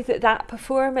know that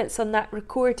performance on that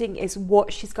recording is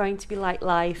what she's going to be like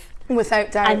live.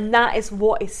 Without doubt. And that is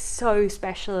what is so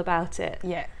special about it.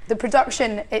 Yeah. The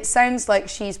production, it sounds like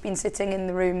she's been sitting in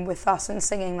the room with us and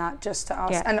singing that just to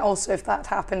us. Yeah. And also, if that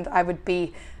happened, I would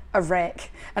be a wreck.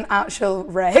 An actual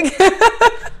wreck.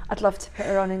 I'd love to put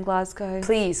her on in Glasgow.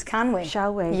 Please, can we?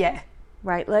 Shall we? Yeah.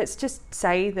 Right, let's just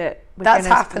say that we're that's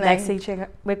happening.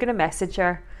 We're going to message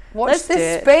her. Watch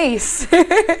this space.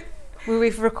 Well,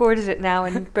 we've recorded it now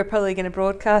and we're probably going to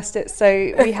broadcast it, so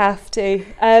we have to.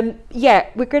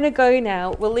 We're going to go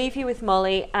now. We'll leave you with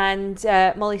Molly and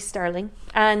Molly Sterling.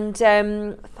 And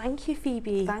thank you,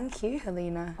 Phoebe. Thank you,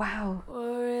 Helena. Wow.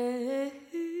 Worry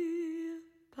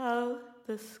about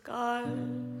the scars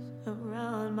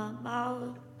around my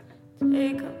mouth.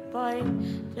 Take a bite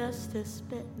just to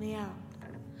spit me out.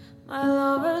 My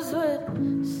lovers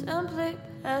would simply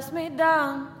pass me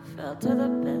down, filter the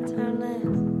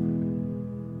bitterness.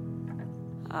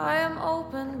 I am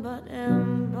open but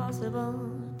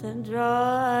impossible to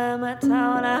dry my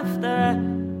town after a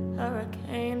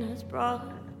hurricane has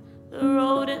brought the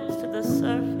rodents to the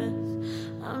surface.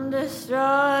 I'm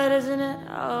distraught, isn't it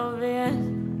obvious?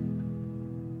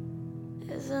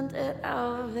 Isn't it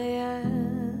obvious?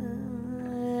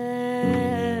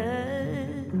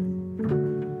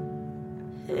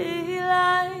 He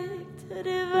liked to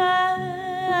divide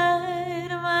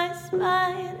my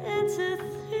spine into three.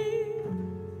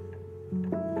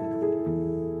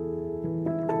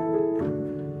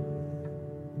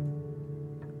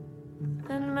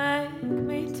 Make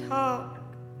me talk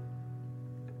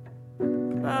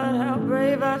about how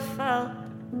brave I felt,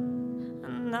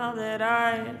 and now that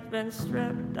I've been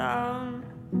stripped down,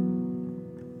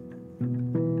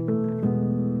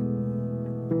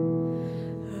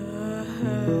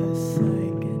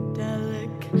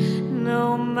 psychedelic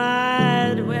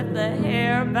nomad with a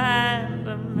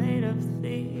hairband made of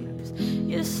thieves.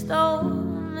 You stole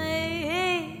me.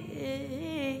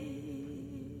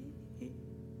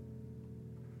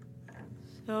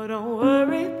 So don't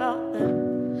worry about the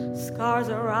scars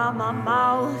around my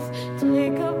mouth.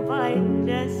 Take a bite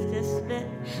just to spit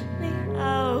me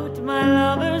out. My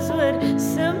lovers would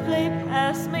simply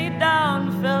pass me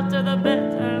down, filter the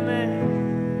bitterness.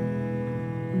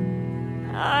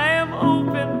 I am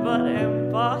open but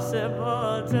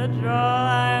impossible to draw.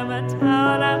 I'm a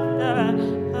town after a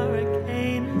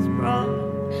hurricane has brought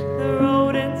the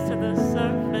rodents to the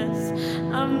surface.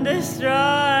 I'm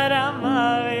distraught, I'm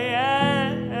obvious.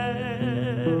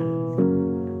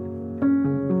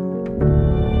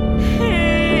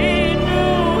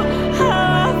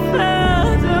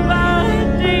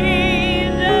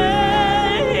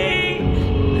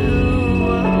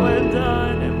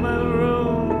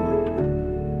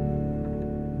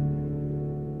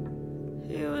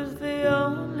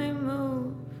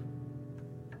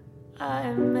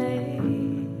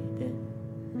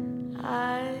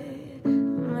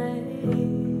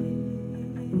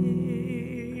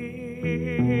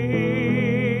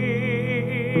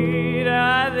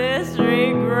 This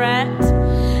regret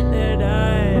that I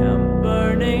am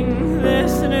burning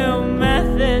this new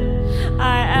method.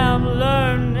 I am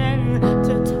learning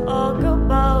to talk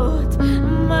about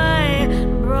my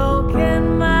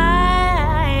broken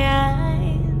mind.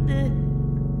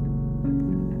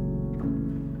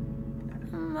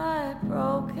 My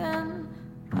broken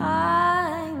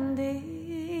binding.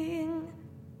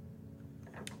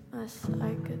 A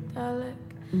psychedelic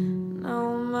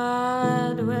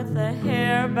nomad with a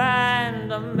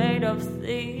hairband made of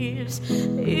thieves.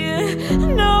 You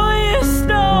know you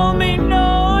stole me,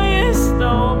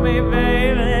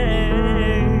 baby.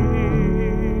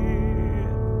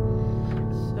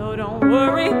 So don't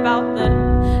worry about the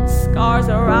scars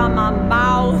around my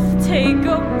mouth. Take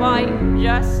a bite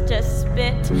just to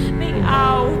spit me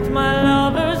out. My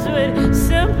lovers would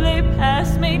simply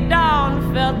pass me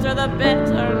down, filter the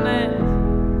bitterness.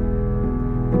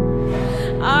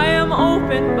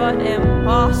 open but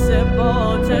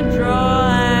impossible to draw.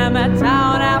 I'm a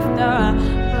town after a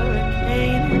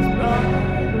hurricane has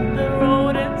brought the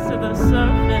road into the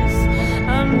surface.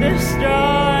 I'm destroyed,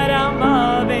 I'm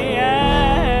obvious.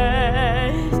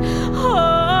 Oh,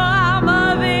 I'm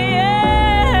obvious.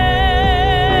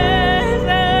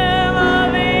 I'm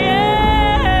obvious.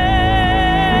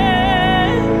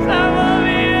 I'm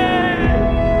obvious.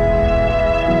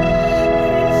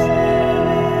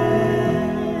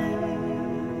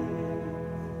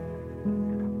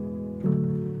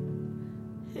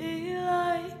 He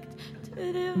liked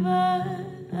to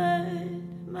divide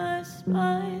my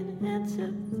spine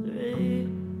into three.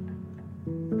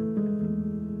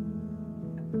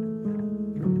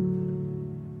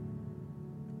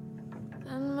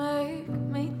 Then make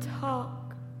me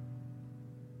talk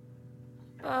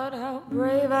about how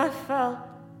brave I felt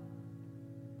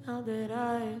now that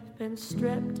I've been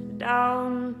stripped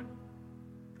down.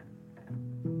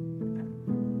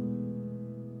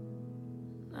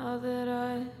 Now that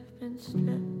I've been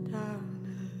stripped down.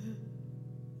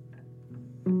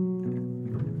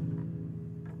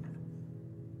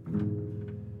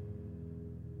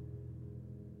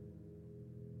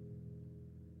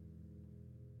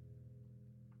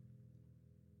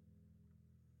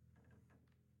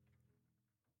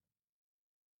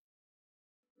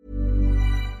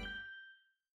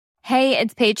 Hey,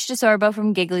 it's Paige DeSorbo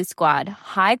from Giggly Squad.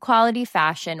 High quality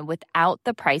fashion without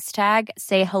the price tag.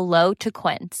 Say hello to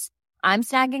Quince. I'm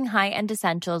snagging high-end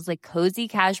essentials like cozy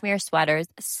cashmere sweaters,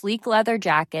 sleek leather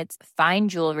jackets, fine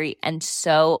jewelry, and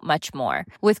so much more.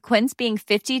 With Quince being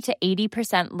 50 to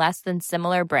 80% less than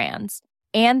similar brands.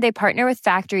 And they partner with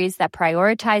factories that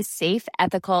prioritize safe,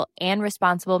 ethical, and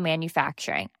responsible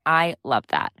manufacturing. I love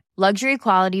that. Luxury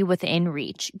quality within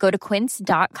reach. Go to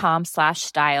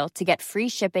quince.com/style to get free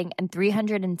shipping and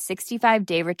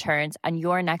 365-day returns on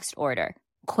your next order.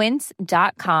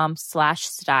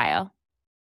 Quince.com/style.